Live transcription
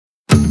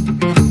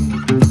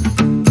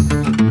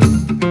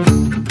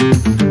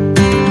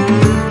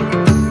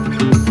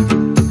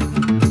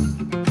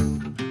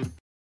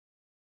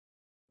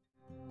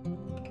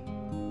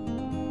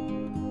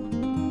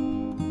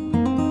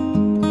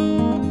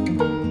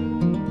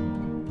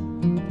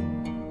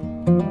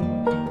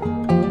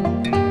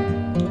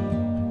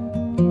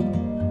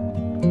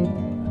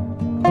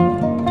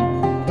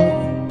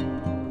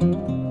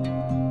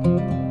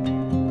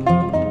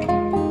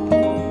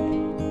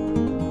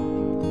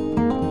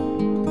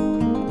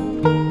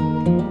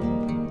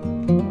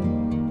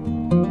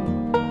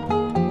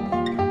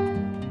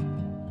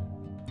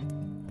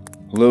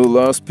Hello,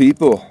 Lost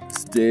People.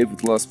 It's Dave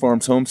with Lost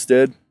Farms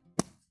Homestead.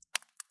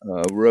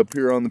 We're up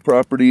here on the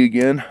property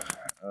again.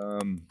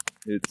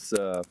 It's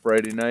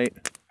Friday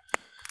night.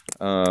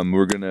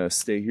 We're going to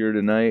stay here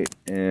tonight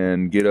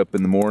and get up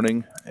in the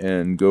morning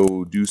and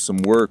go do some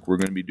work. We're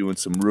going to be doing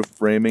some roof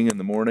framing in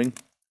the morning.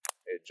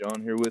 Hey,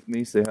 John here with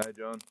me. Say hi,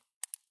 John.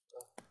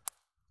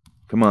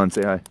 Come on,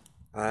 say hi.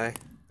 Hi.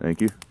 Thank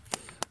you.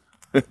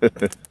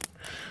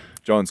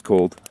 John's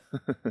cold.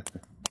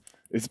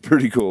 It's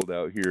pretty cold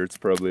out here. It's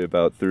probably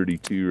about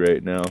 32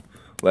 right now.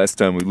 Last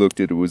time we looked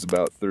at it was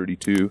about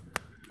 32.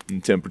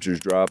 And temperature's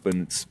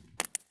dropping. It's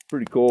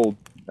pretty cold,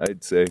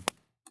 I'd say.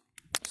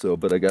 So,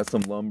 but I got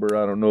some lumber.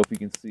 I don't know if you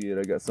can see it.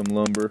 I got some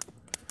lumber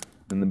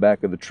in the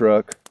back of the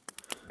truck.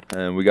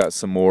 And we got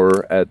some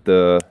more at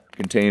the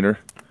container.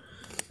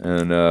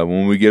 And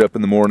when we get up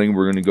in the morning,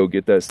 we're going to go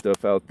get that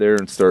stuff out there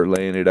and start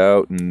laying it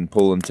out and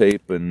pulling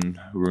tape. And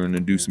we're going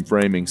to do some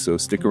framing. So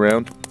stick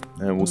around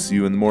and we'll see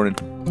you in the morning.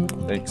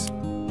 Thanks.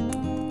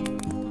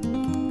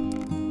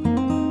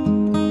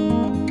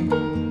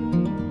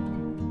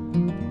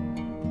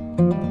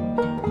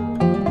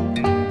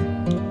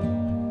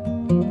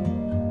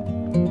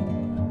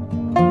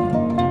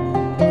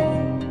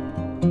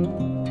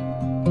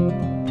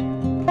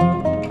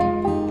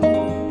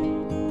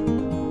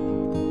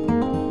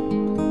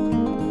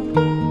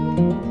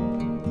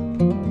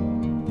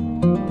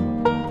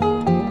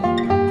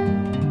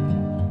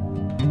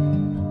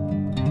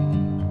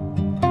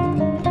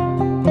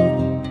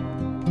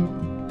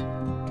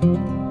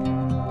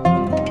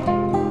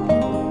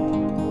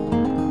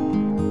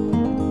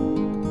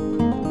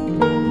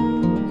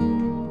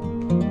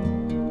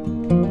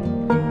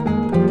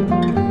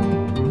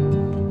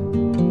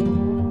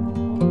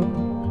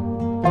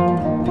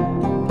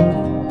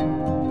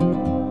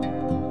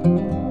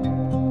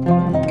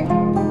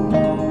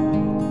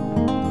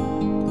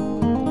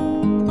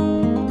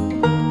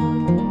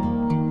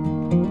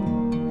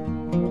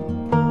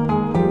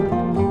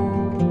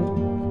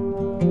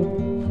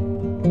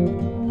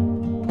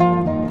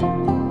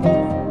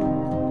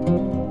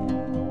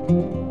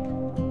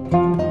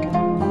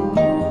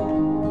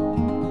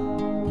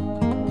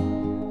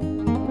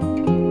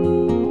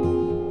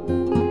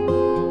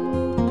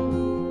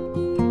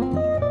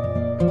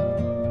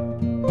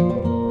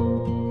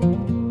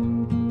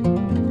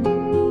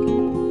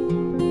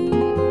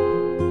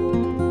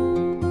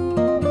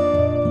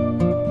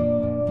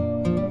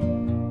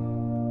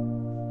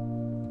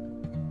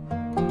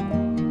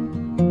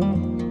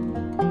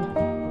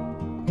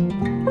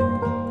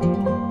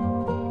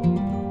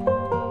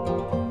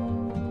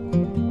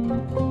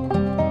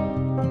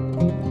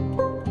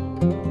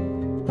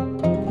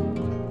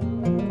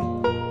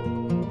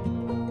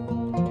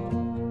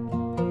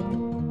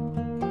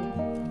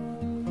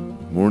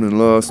 Morning,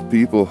 Lost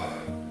People.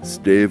 It's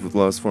Dave with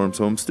Lost Farms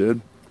Homestead.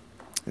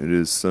 It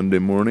is Sunday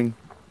morning.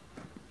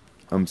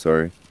 I'm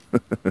sorry.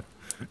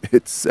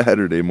 It's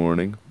Saturday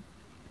morning.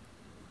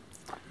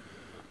 A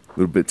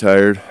little bit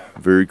tired,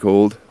 very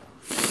cold.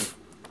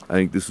 I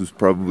think this was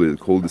probably the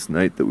coldest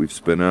night that we've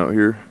spent out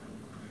here.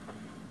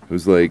 It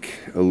was like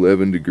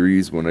 11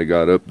 degrees when I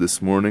got up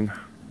this morning.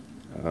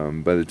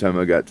 By the time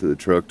I got to the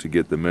truck to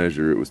get the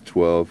measure, it was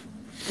 12.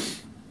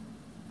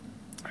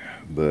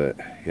 But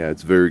yeah,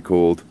 it's very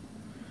cold.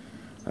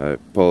 I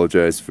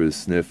apologize for the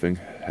sniffing.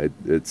 I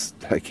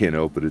can't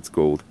help it. It's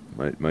cold.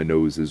 My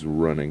nose is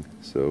running,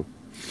 so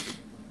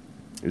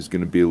there's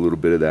going to be a little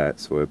bit of that.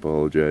 So I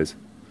apologize.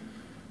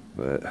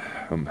 But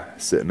I'm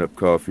setting up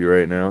coffee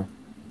right now.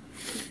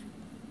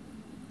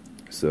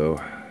 So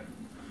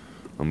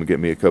I'm gonna get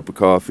me a cup of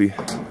coffee.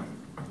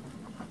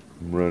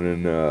 I'm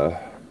running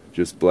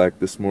just black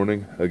this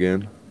morning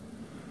again.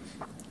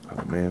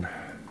 Oh man,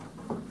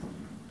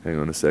 hang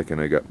on a second.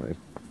 I got my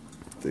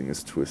thing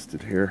is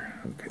twisted here.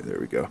 Okay, there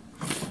we go.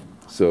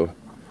 So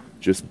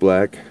just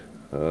black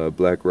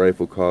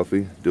rifle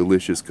coffee,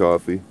 delicious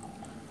coffee.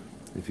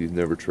 If you've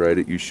never tried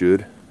it, you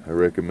should. I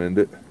recommend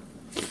it.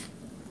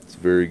 It's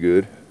very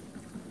good.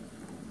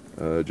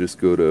 Just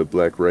go to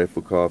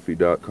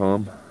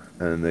blackriflecoffee.com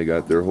and they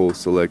got their whole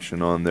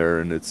selection on there,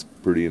 and it's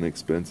pretty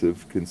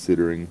inexpensive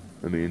considering,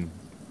 I mean,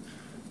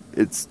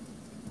 it's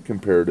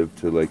comparative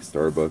to like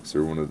Starbucks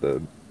or one of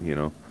the, you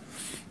know,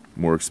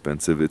 more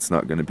expensive. It's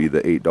not going to be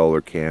the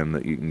 $8 can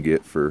that you can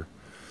get for,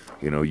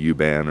 you know,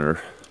 U-Bahn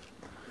or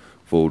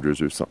Folgers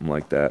or something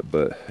like that,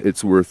 but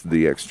it's worth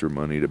the extra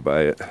money to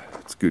buy it.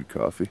 It's good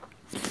coffee.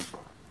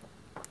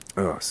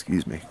 Oh,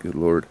 excuse me. Good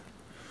Lord.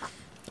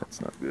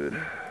 That's not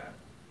good.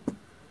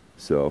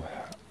 So,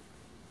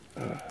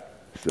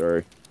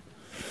 sorry.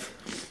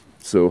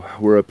 So,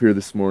 we're up here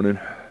this morning.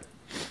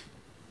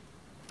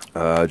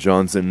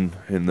 John's in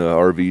the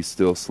RV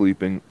still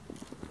sleeping.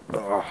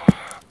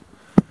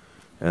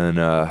 And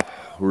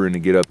we're going to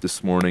get up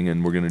this morning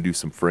and we're going to do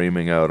some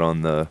framing out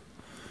on the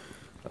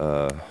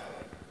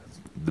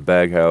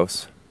bag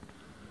house.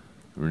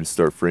 We're going to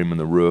start framing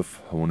the roof.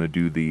 I want to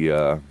do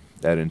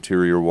that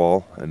interior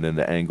wall and then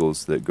the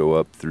angles that go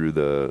up through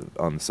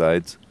on the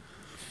sides.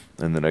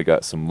 And then I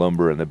got some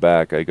lumber in the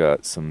back. I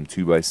got some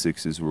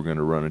 2x6s. We're going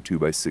to run a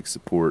 2x6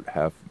 support,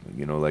 half,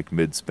 you know, like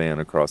mid-span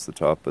across the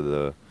top of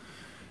the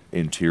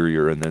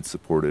interior, and then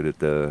support it at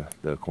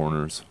the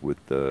corners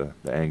with the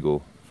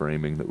angle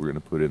framing that we're going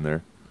to put in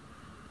there.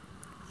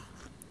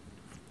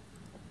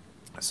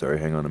 Sorry,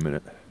 hang on a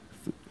minute.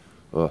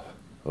 Oh,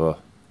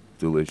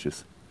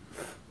 delicious.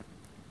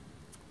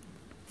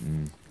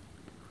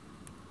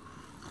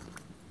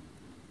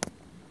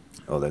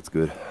 Oh, that's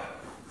good.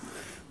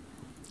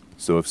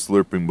 So if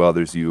slurping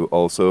bothers you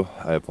also,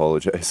 I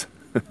apologize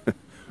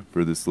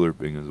for the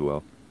slurping as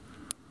well.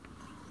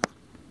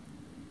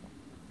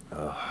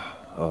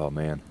 Oh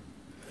man,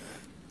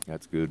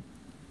 that's good.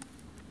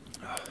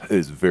 It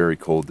is very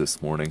cold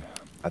this morning.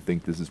 I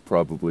think this is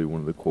probably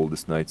one of the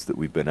coldest nights that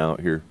we've been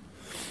out here.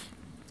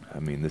 I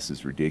mean, this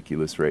is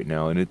ridiculous right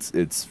now, and it's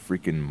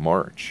freaking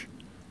March.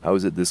 How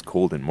is it this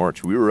cold in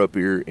March? We were up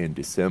here in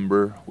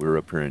December, we were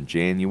up here in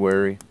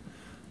January,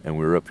 and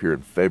we were up here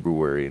in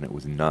February, and it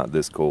was not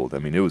this cold. I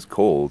mean, it was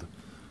cold,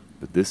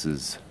 but this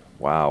is,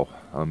 wow.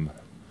 I'm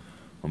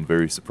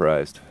very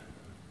surprised.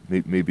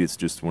 Maybe it's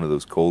just one of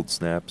those cold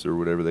snaps or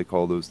whatever they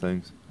call those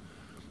things.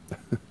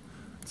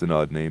 It's an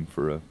odd name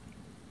for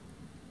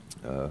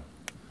a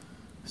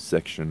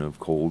section of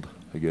cold,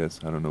 I guess.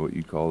 I don't know what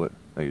you call it.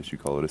 I guess you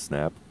call it a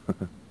snap.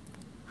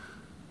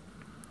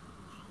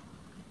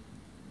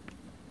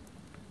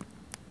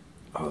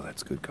 Oh,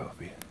 that's good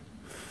coffee.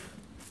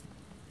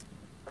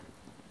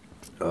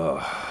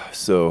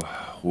 So,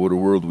 what a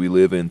world we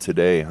live in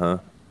today, huh?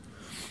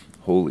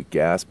 Holy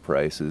gas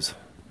prices.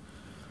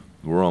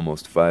 We're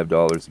almost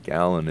 $5 a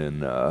gallon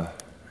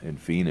in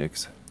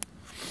Phoenix.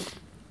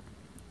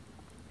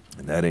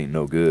 And that ain't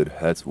no good.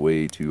 That's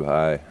way too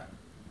high.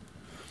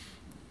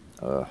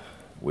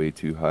 Way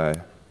too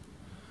high.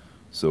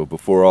 So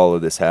before all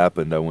of this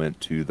happened, I went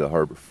to the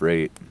Harbor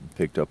Freight and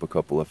picked up a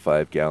couple of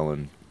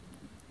 5-gallon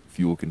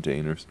fuel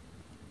containers.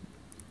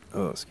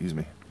 Oh, excuse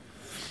me.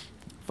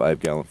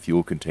 5-gallon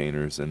fuel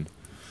containers, and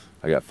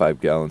I got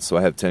 5 gallons, so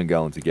I have 10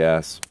 gallons of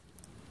gas.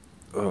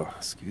 Oh,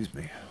 excuse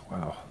me.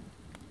 Wow.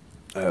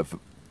 I have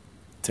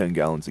 10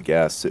 gallons of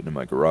gas sitting in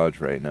my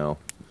garage right now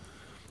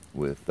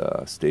with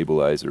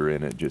stabilizer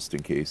in it, just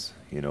in case,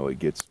 you know, it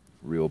gets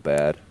real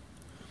bad.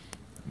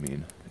 I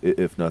mean,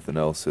 if nothing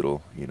else,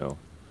 it'll, you know,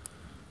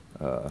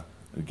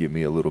 give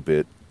me a little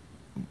bit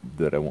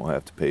that I won't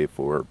have to pay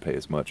for, or pay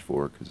as much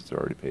for, because it's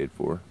already paid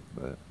for.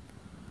 But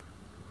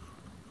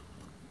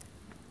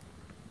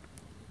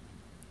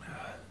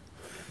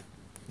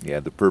yeah,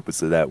 the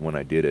purpose of that when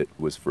I did it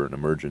was for an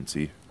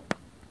emergency,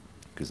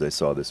 because I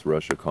saw this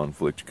Russia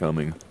conflict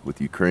coming with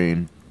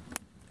Ukraine,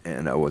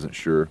 and I wasn't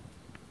sure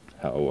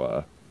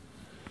how,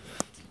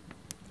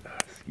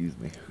 excuse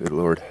me, good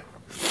Lord,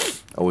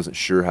 I wasn't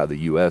sure how the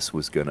U.S.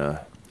 was going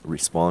to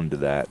respond to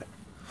that,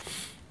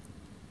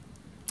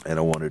 and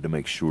I wanted to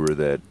make sure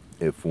that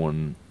if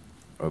one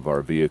of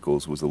our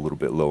vehicles was a little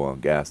bit low on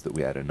gas, that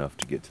we had enough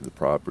to get to the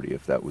property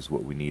if that was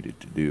what we needed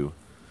to do.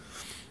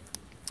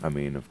 I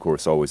mean, of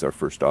course, always our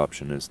first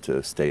option is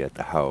to stay at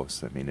the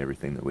house. I mean,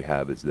 everything that we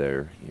have is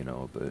there, you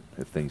know, but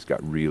if things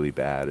got really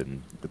bad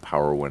and the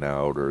power went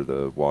out or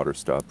the water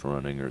stopped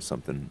running or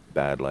something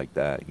bad like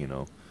that, you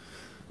know,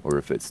 or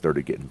if it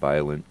started getting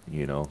violent,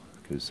 you know,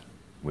 because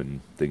when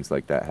things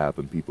like that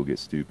happen, people get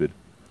stupid.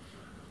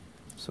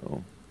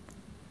 So,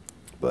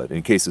 but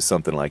in case of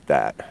something like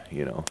that,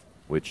 you know,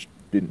 which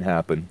didn't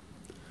happen,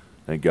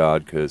 thank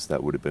God, because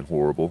that would have been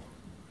horrible.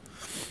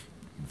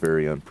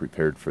 Very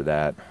unprepared for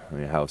that. I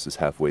mean, the house is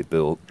halfway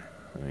built.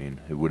 I mean,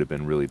 it would have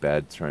been really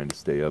bad trying to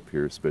stay up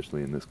here,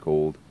 especially in this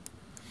cold.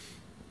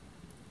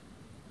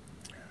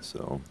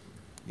 So,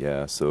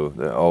 yeah, so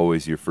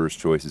always your first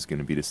choice is going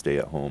to be to stay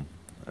at home.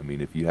 I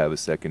mean, if you have a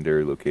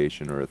secondary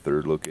location or a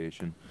third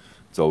location,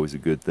 it's always a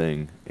good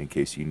thing in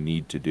case you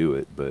need to do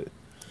it, but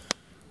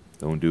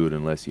don't do it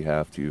unless you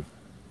have to,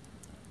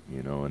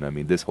 you know. And I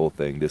mean, this whole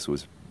thing, this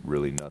was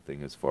really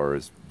nothing as far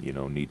as, you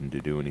know, needing to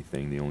do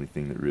anything. The only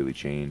thing that really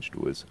changed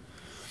was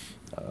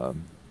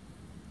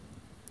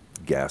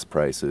gas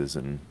prices,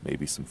 and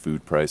maybe some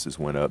food prices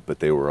went up, but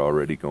they were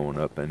already going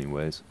up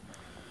anyways.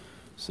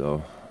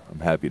 So I'm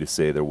happy to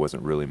say there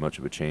wasn't really much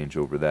of a change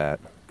over that,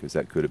 because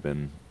that could have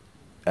been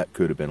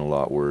a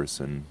lot worse.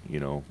 And, you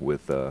know,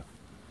 with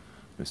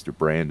Mr.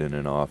 Brandon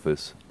in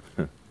office,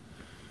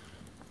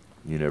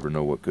 you never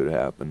know what could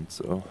happen.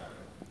 So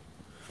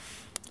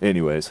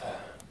anyways,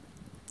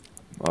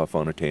 off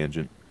on a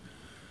tangent.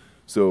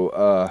 So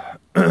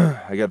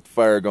I got the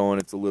fire going.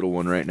 It's a little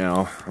one right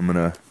now. I'm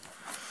gonna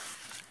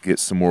get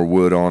some more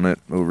wood on it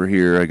over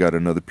here. I got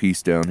another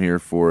piece down here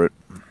for it.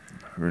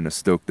 We're gonna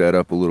stoke that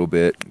up a little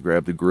bit,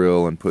 grab the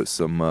grill, and put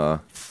some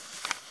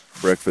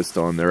breakfast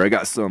on there. I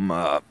got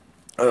some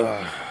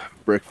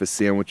breakfast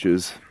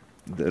sandwiches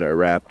that I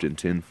wrapped in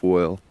tin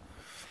foil,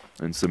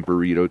 and some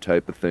burrito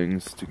type of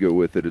things to go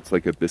with it. It's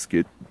like a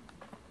biscuit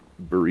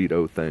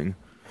burrito thing.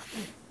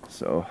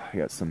 So I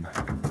got some,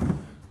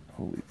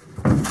 holy,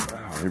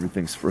 wow,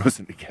 everything's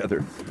frozen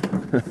together.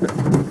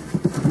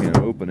 Can't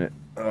open it.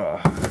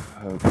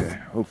 Okay,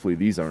 hopefully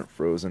these aren't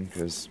frozen,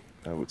 because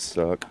That would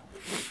suck.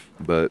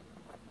 But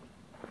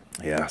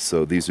yeah,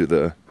 so these are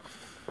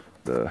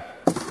the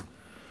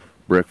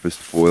breakfast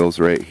foils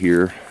right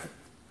here.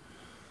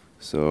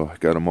 So I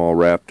got them all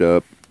wrapped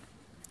up.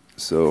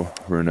 So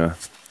we're gonna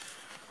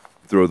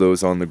throw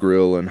those on the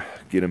grill and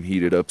get them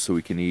heated up so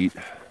we can eat.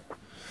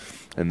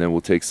 And then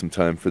we'll take some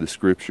time for the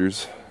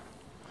scriptures.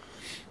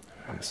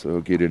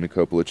 So get in a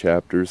couple of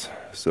chapters.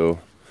 So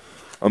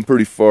I'm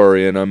pretty far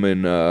in.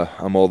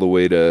 I'm all the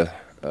way to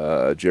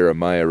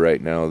Jeremiah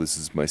right now. This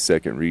is my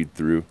second read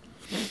through,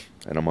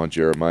 and I'm on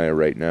Jeremiah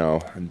right now.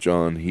 And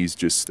John, he's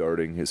just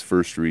starting his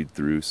first read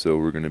through. So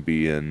we're going to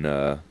be in.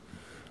 I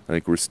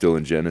think we're still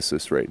in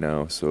Genesis right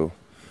now. So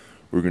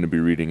we're going to be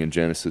reading in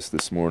Genesis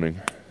this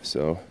morning.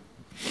 So,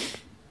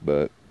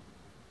 but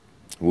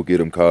we'll get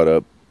them caught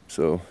up.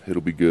 So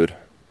it'll be good.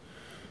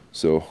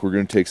 So we're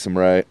going to take some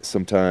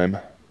time.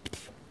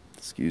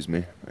 Excuse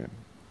me.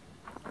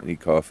 I need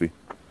coffee.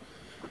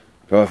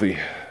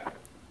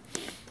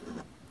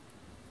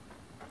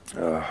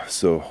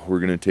 So we're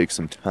going to take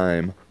some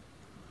time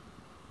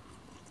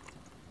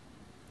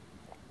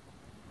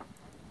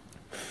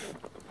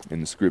in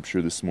the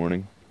scripture this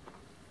morning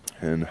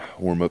and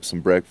warm up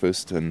some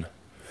breakfast. And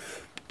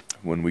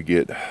when we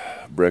get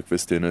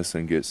breakfast in us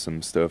and get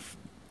some stuff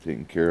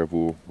taken care of,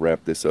 we'll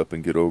wrap this up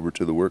and get over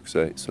to the work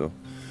site. So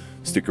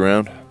stick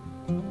around.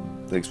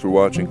 Thanks for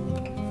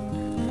watching.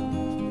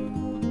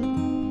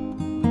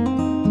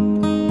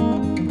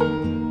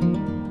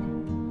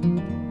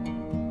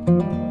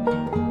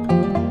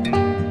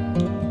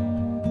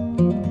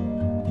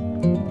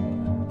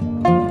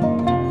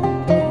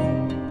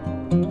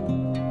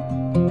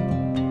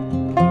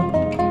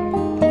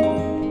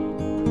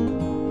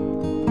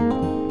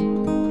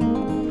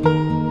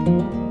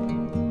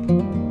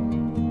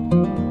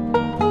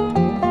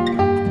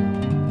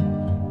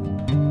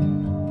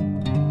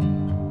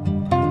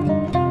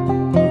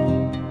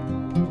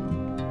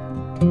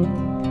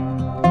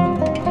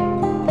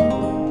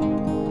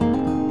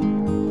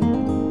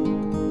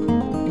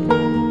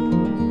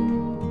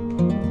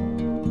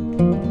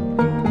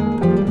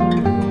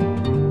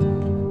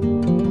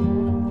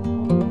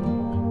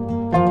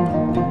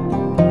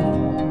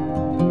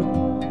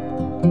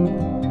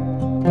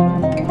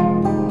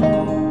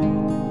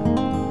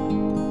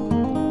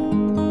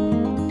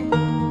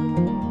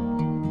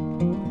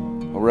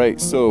 Alright,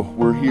 so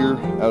we're here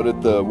out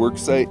at the work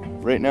site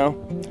right now.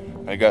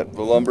 I got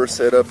the lumber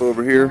set up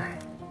over here.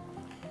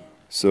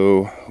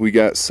 So we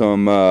got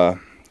some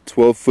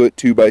 12-foot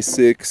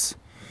 2x6.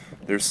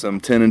 There's some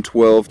 10 and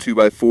 12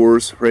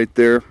 2x4s right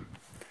there.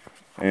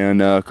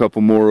 And a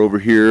couple more over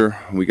here.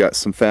 We got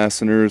some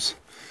fasteners.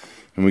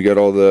 And we got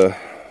all the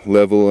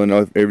level and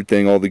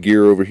everything, all the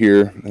gear over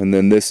here. And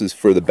then this is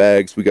for the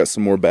bags. We got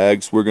some more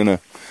bags. We're going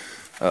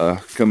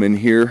to come in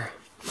here.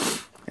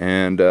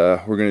 And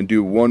we're going to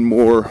do one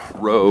more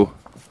row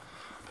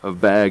of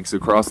bags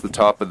across the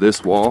top of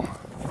this wall,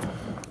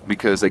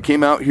 because I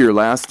came out here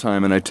last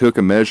time and I took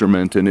a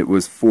measurement and it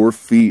was 4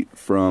 feet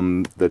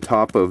from the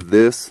top of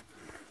this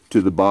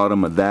to the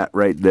bottom of that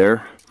right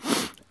there.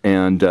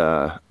 And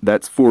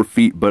that's 4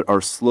 feet, but our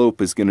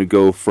slope is going to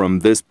go from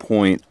this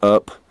point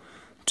up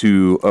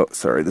to, oh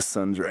sorry, the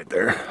sun's right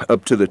there,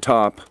 up to the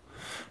top,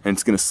 and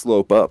it's going to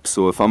slope up.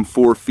 So if I'm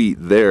 4 feet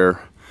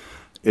there,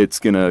 it's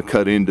gonna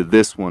cut into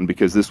this one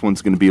because this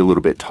one's gonna be a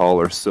little bit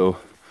taller. So,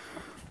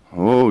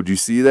 oh, do you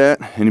see that?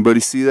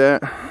 Anybody see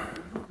that?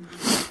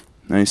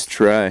 Nice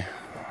try.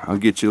 I'll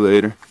get you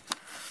later.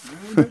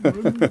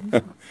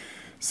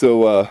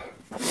 So,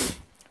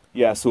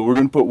 yeah, so we're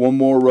gonna put one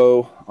more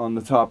row on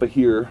the top of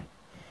here,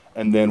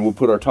 and then we'll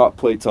put our top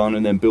plates on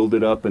and then build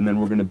it up, and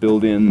then we're gonna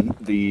build in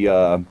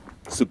the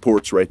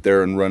supports right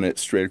there and run it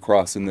straight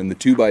across. And then the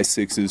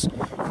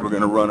 2x6s we're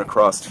gonna run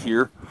across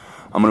here.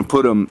 I'm gonna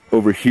put them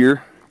over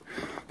here.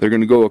 They're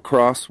going to go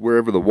across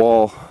wherever the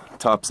wall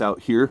tops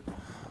out here.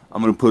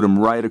 I'm going to put them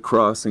right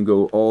across and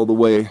go all the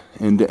way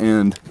end to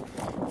end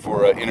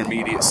for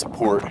intermediate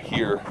support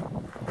here.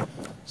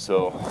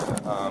 So,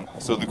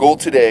 so the goal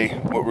today,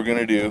 what we're going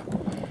to do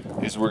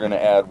is we're going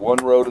to add one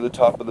row to the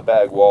top of the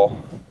bag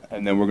wall,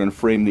 and then we're going to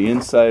frame the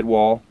inside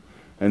wall,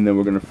 and then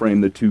we're going to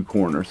frame the two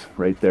corners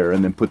right there,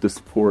 and then put the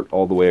support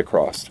all the way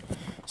across.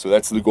 So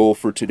that's the goal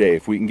for today.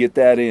 If we can get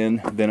that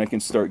in, then I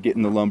can start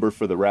getting the lumber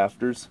for the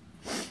rafters.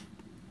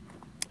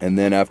 And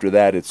then after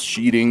that, it's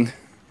sheeting,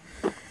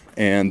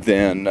 and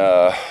then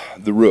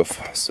the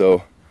roof.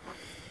 So,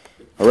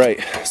 all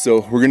right, so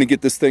we're going to get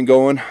this thing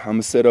going. I'm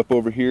going to set up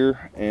over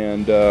here,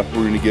 and we're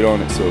going to get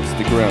on it, so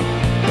stick around.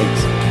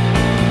 Thanks.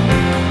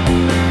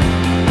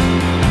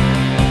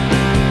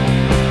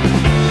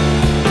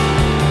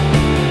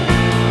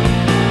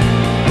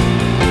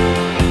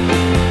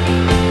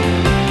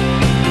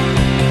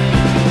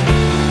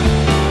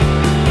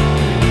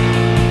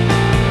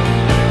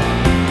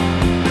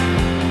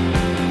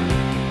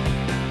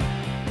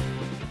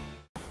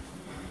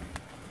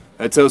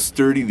 That's how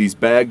sturdy these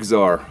bags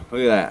are.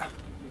 Look at that.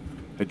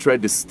 I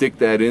tried to stick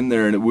that in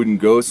there and it wouldn't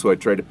go, so I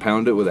tried to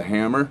pound it with a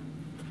hammer.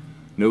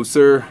 No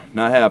sir,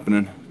 not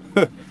happening.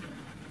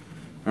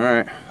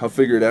 Alright, I'll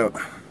figure it out.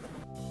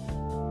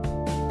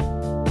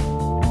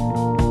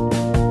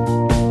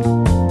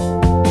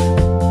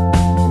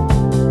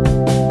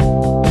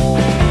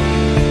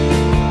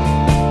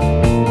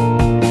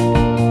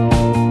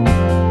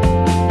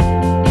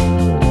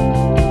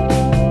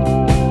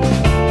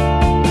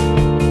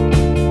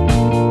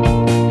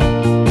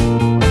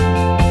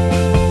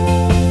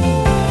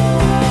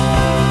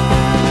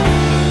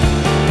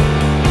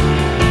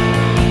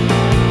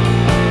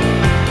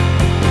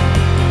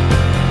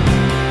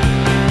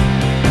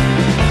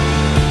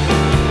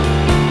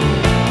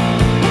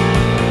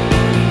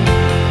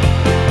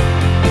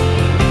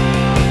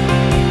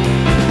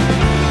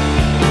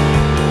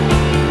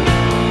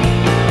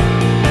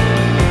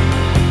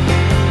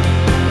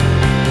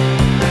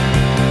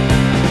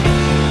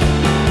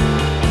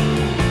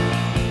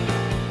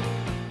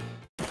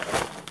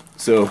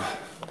 So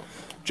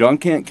John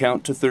can't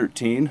count to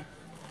 13.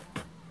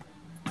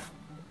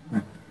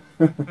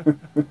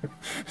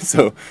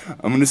 So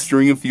I'm gonna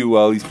string a few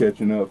while he's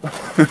catching up.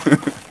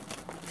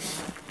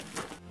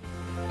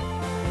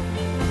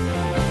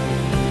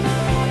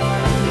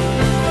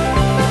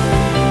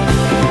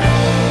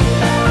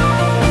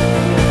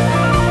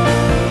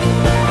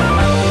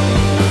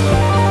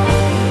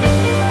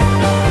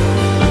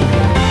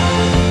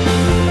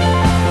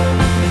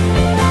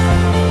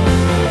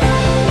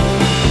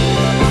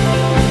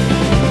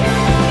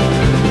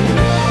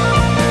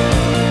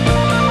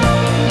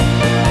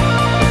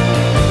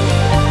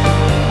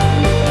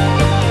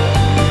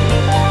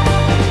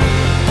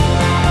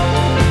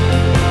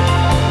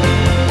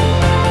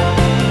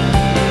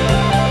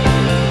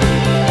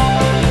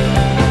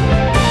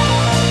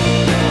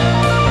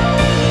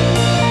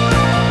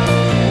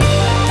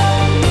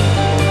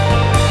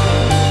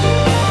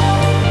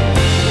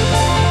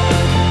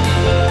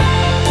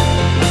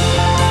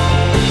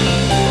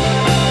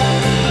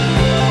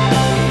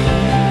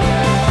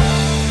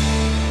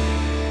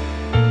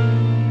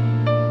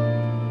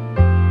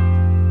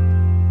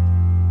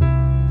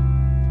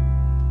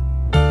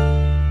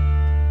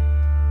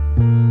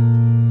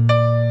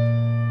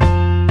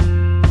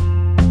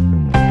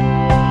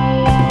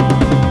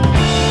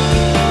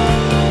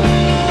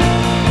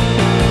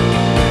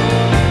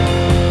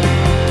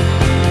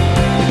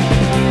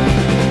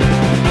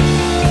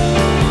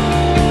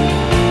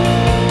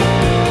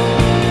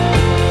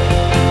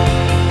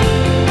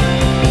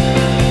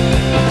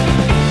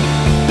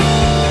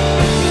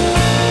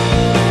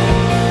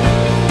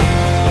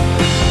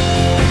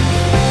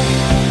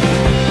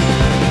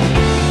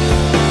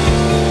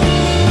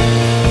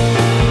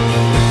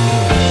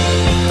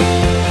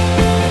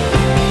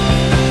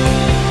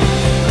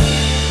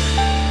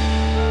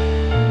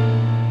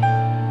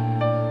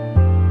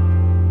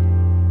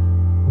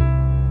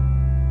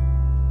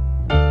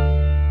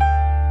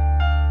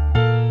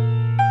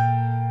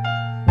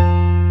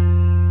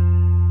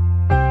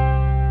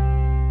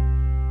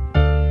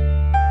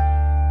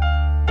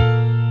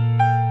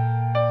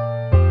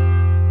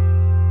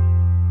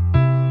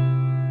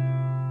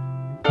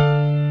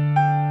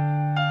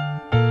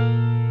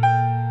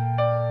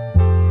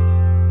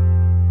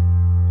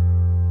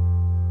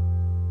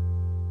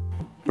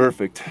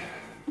 Perfect.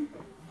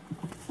 Just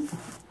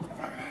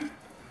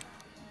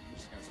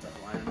gonna start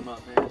lining them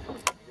up, man. There you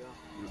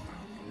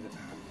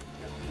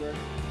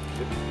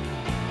go.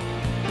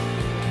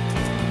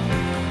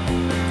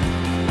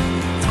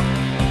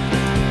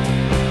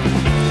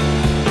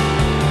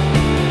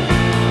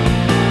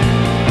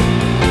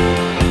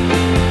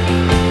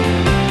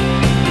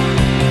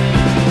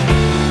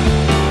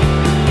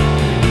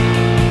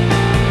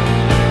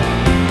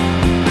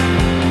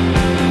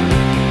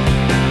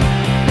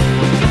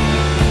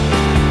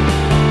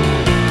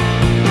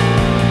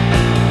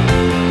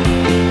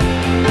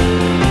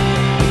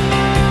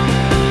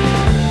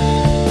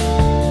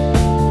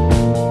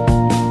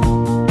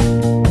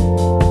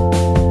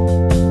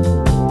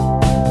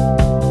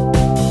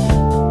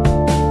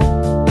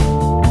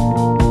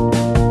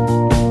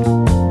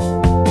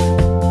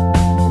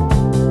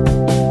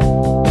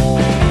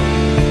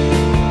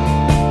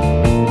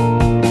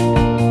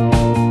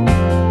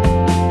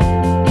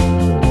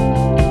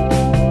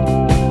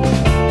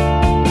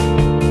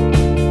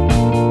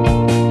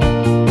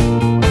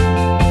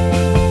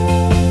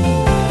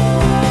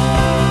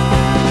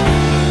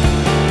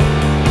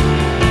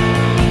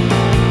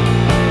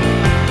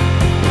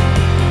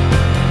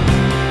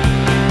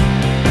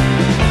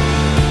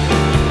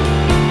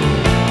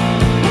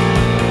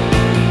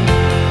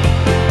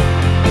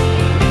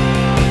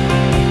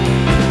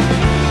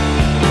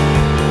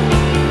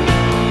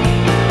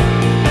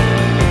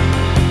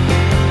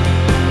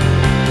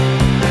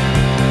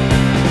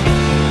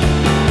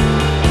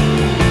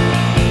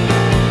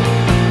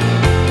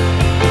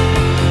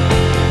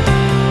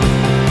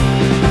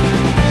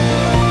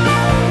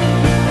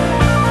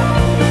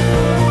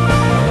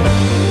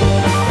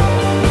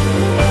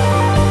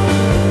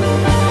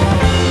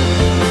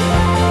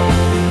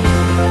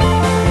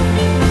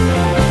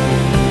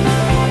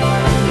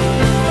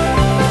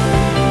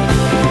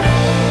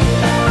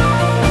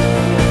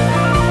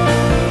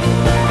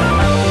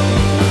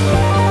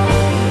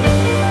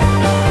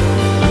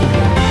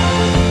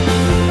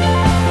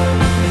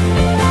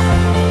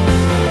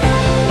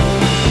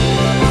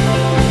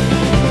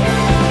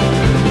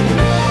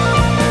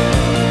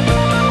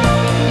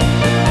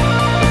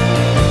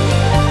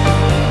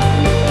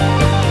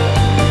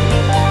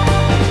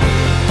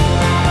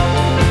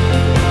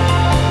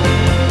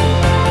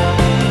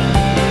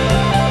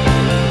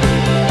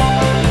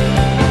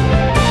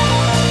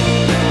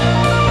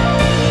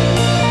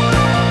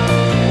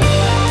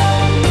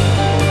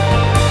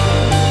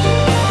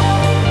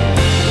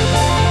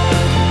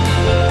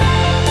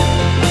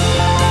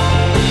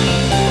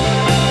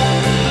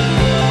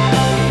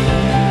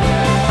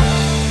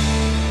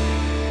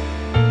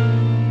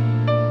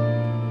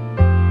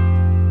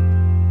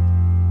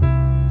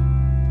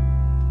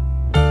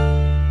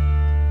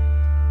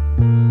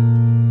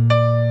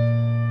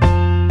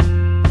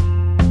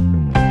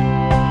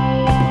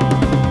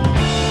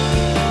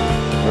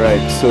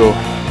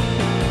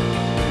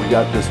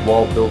 got this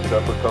wall built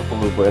up a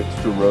couple of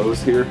extra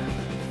rows here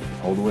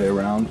all the way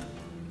around,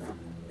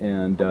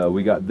 and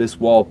we got this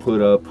wall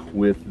put up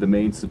with the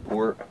main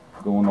support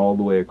going all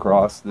the way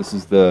across. This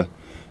is the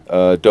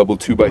double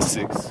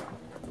 2x6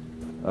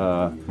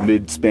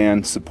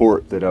 mid-span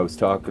support that I was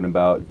talking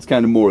about. It's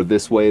kind of more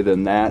this way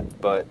than that,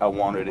 but I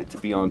wanted it to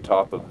be on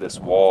top of this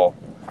wall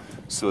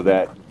so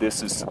that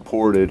this is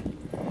supported,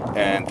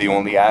 and the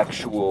only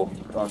actual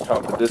on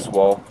top of this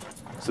wall,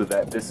 so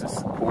that this is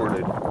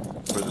supported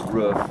for the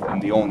roof,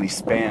 and the only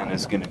span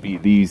is going to be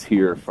these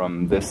here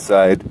from this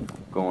side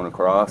going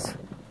across,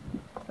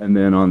 and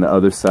then on the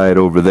other side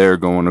over there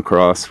going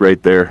across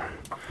right there.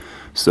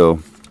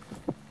 So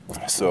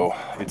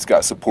it's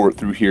got support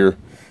through here,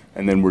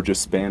 and then we're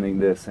just spanning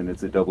this, and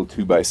it's a double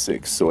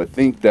 2x6. So I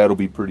think that'll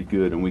be pretty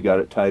good, and we got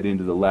it tied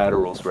into the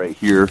laterals right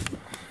here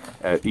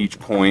at each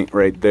point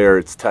right there.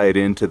 It's tied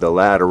into the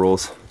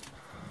laterals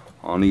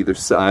on either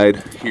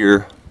side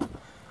here,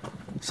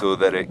 so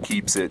that it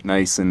keeps it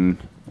nice and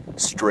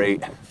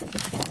straight.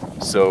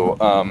 So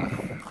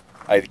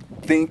I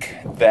think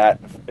that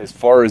as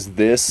far as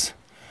this,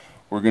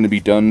 we're going to be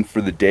done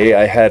for the day.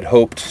 I had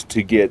hoped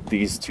to get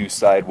these two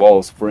side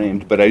walls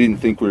framed, but I didn't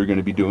think we were going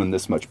to be doing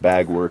this much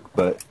bag work,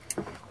 but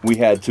we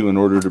had to in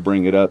order to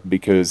bring it up,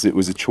 because it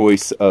was a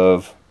choice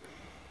of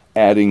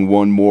adding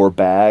one more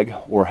bag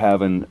or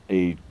having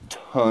a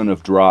ton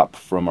of drop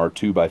from our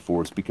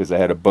 2x4s, because I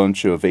had a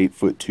bunch of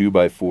 8-foot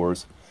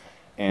 2x4s,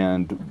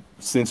 and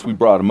since we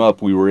brought them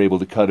up, we were able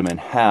to cut them in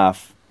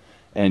half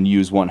and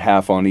use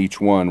 1/2 on each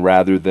one,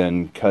 rather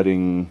than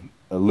cutting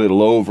a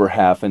little over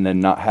half and then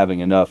not having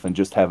enough and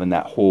just having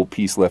that whole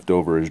piece left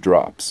over as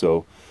drop.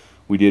 So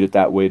we did it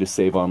that way to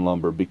save on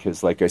lumber,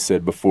 because like I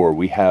said before,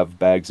 we have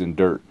bags and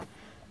dirt,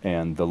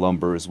 and the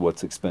lumber is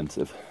what's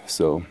expensive.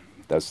 So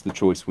that's the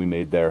choice we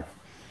made there.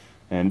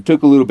 And it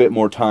took a little bit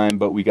more time,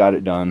 but we got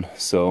it done.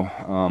 So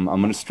I'm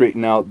going to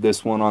straighten out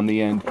this one on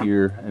the end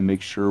here and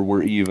make sure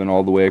we're even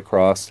all the way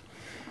across.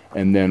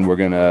 And then we're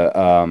going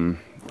to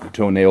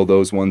toe nail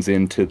those ones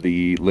into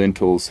the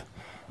lintels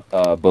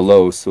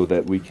below, so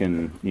that we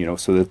can,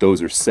 so that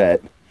those are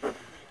set.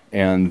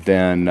 And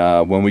then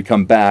when we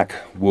come back,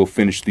 we'll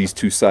finish these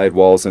two side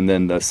walls and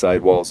then the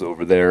side walls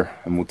over there,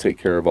 and we'll take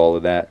care of all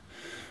of that.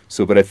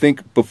 So, but I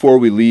think before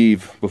we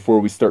leave, before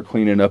we start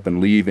cleaning up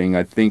and leaving,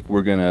 I think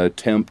we're going to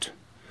attempt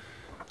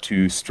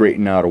to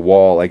straighten out a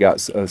wall. I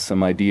got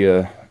an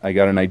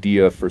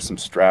idea for some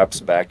straps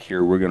back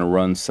here. We're going to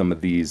run some of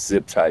these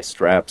zip tie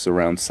straps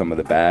around some of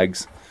the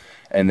bags,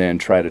 and then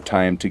try to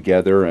tie them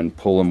together and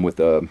pull them with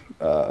a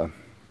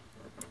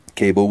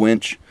cable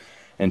winch,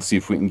 and see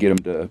if we can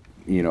get them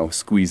to,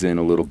 squeeze in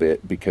a little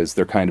bit, because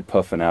they're kind of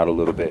puffing out a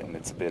little bit and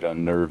it's a bit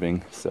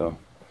unnerving. So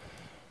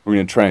we're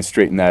going to try and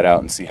straighten that out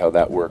and see how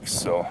that works.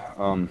 So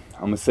I'm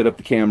going to set up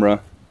the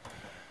camera,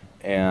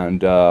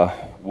 and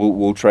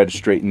we'll try to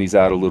straighten these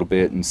out a little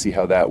bit and see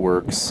how that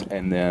works,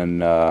 and then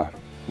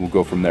we'll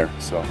go from there.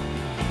 So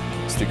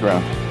stick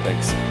around.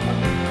 Thanks.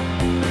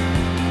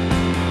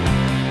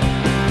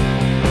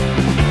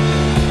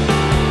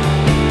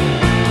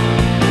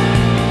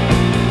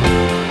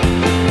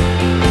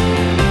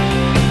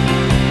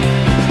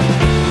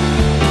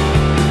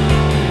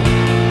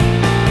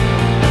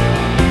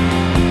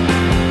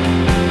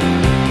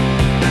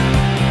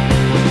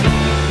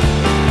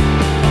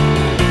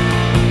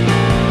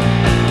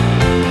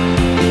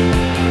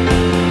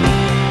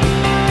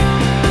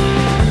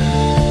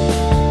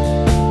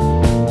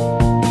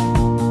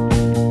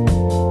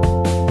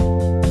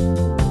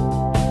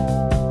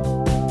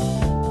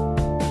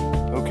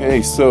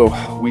 Okay,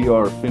 so we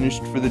are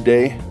finished for the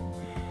day.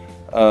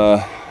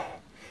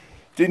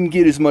 Didn't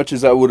get as much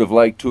as I would have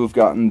liked to have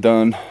gotten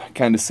done.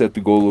 Kind of set the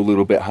goal a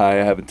little bit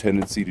high. I have a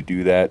tendency to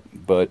do that,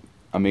 but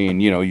I mean,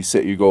 you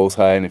set your goals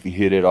high, and if you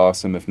hit it,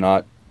 awesome. If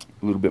not,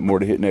 a little bit more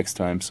to hit next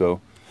time. So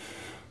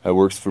that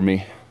works for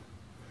me.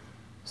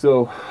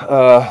 So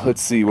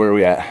let's see, where are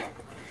we at?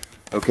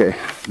 Okay,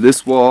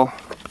 this wall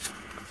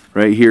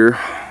right here.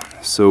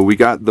 So we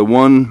got the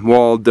one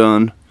wall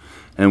done,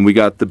 and we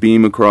got the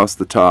beam across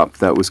the top.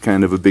 That was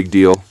kind of a big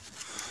deal.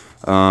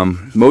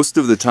 Most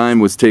of the time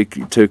was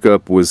took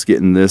up was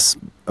getting this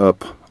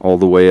up all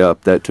the way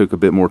up. That took a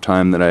bit more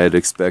time than I had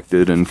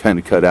expected, and kind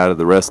of cut out of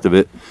the rest of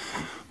it.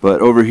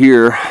 But over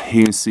here,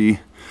 you can see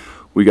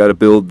we got to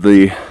build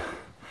the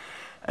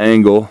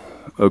angle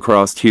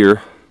across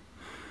here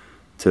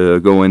to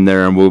go in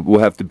there, and we'll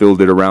have to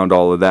build it around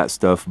all of that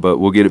stuff, but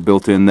we'll get it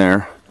built in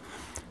there.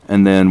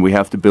 And then we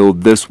have to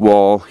build this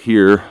wall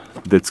here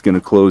that's going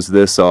to close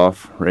this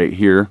off right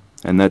here,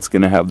 and that's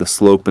going to have the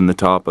slope in the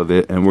top of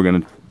it, and we're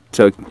going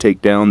to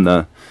take down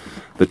the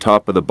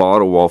top of the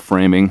bottle wall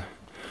framing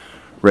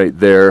right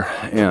there,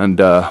 and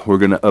we're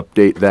going to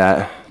update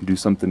that, do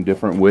something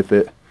different with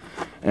it,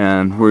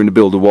 and we're going to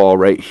build a wall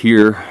right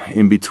here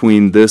in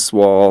between this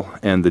wall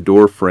and the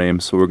door frame.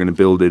 So we're going to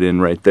build it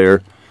in right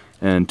there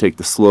and take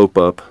the slope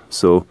up.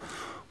 So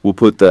we'll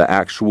put the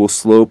actual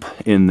slope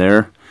in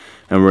there,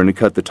 and we're going to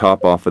cut the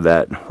top off of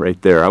that right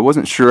there. I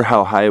wasn't sure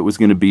how high it was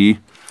going to be.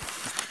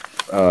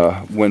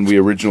 when we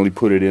originally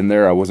put it in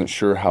there, I wasn't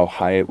sure how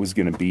high it was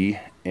going to be,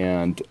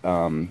 and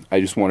I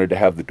just wanted to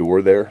have the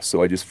door there,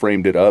 so I just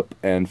framed it up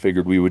and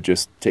figured we would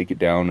just take it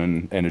down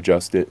and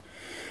adjust it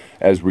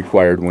as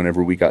required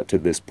whenever we got to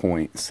this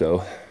point.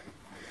 So,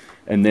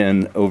 and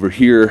then over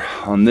here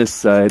on this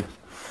side,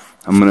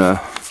 I'm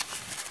gonna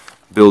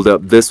build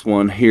up this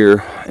one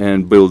here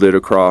and build it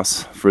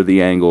across for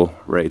the angle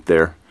right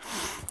there.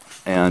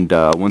 And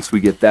once we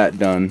get that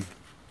done,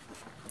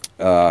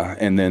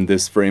 and then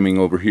this framing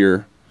over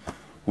here,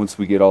 once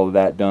we get all of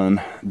that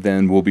done,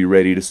 then we'll be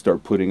ready to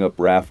start putting up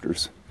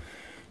rafters.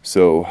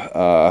 So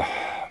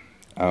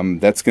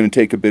that's going to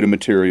take a bit of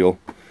material,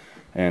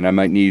 and I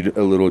might need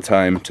a little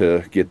time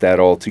to get that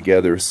all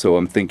together. So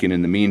I'm thinking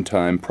in the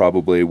meantime,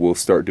 probably we'll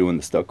start doing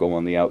the stucco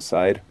on the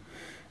outside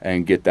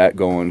and get that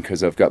going,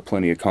 because I've got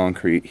plenty of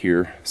concrete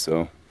here.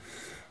 So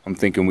I'm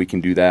thinking we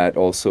can do that.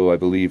 Also, I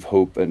believe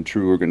Hope and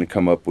True are going to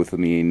come up with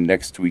me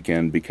next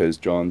weekend, because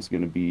John's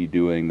going to be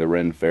doing the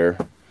Ren Fair.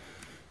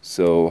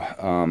 So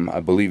I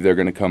believe they're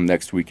going to come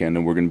next weekend,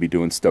 and we're going to be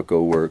doing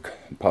stucco work,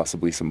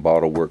 possibly some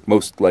bottle work.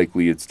 Most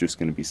likely it's just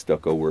going to be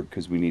stucco work,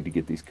 because we need to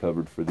get these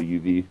covered for the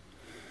UV.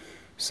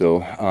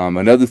 So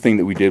another thing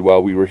that we did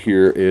while we were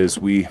here is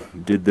we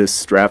did this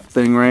strap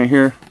thing right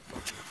here.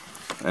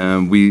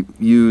 And we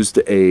used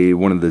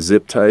one of the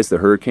zip ties, the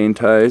hurricane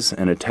ties,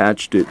 and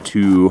attached it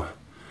to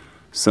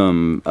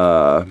some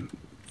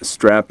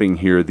strapping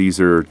here. These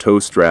are toe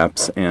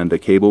straps and a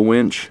cable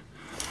winch.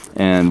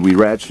 And we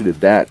ratcheted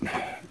that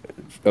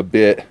a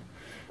bit,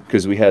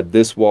 because we had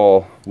this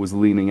wall was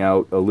leaning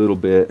out a little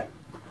bit,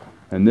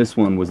 and this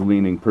one was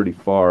leaning pretty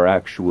far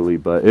actually,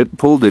 but it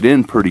pulled it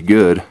in pretty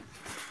good.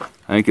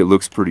 I think it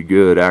looks pretty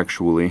good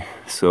actually.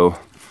 So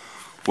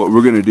what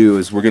we're going to do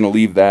is we're going to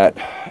leave that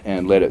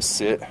and let it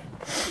sit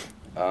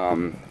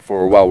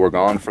for a while. We're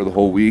gone for the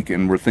whole week,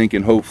 and we're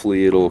thinking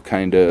hopefully it'll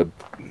kind of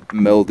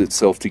meld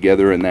itself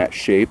together in that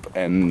shape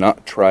and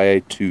not try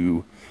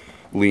to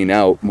lean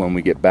out when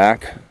we get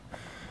back.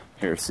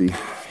 Here, see,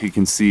 you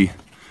can see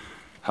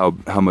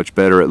how much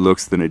better it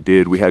looks than it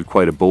did. We had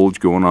quite a bulge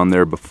going on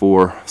there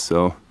before,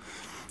 so,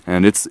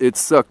 and it's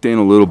sucked in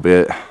a little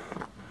bit.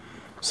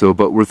 So,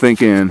 but what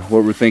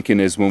we're thinking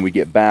is when we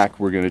get back,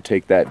 we're going to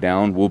take that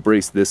down. We'll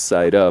brace this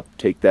side up,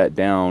 take that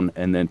down,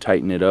 and then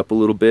tighten it up a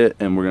little bit,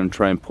 and we're going to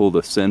try and pull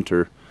the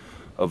center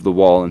of the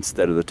wall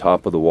instead of the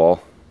top of the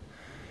wall,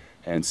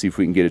 and see if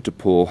we can get it to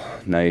pull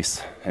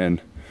nice,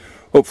 and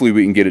hopefully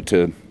we can get it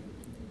to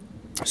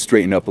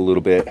straighten up a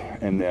little bit,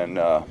 and then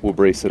we'll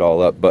brace it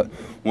all up. But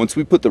once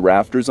we put the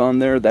rafters on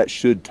there, that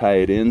should tie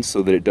it in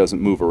so that it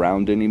doesn't move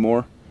around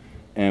anymore,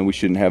 and we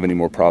shouldn't have any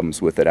more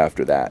problems with it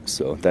after that.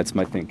 So that's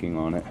my thinking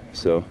on it.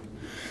 So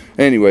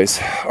anyways,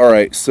 all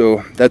right,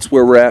 so that's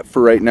where we're at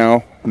for right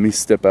now. Let me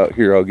step out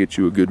here, I'll get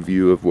you a good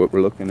view of what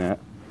we're looking at.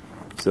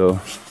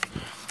 So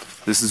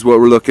this is what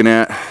we're looking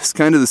at. It's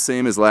kind of the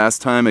same as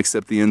last time,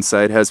 except the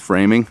inside has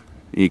framing.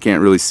 You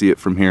can't really see it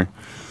from here.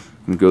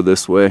 I'm gonna go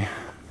this way.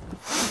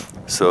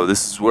 So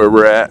this is where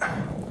we're at,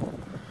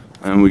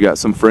 and we got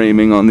some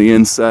framing on the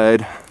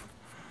inside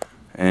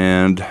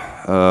and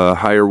a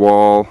higher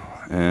wall,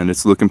 and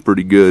it's looking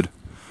pretty good.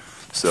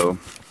 So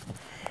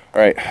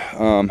all right,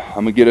 I'm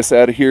gonna get us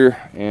out of here,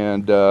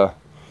 and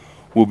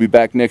we'll be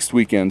back next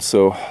weekend.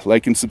 So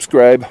like and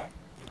subscribe.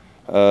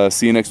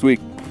 See you next week.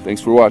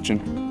 Thanks for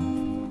watching.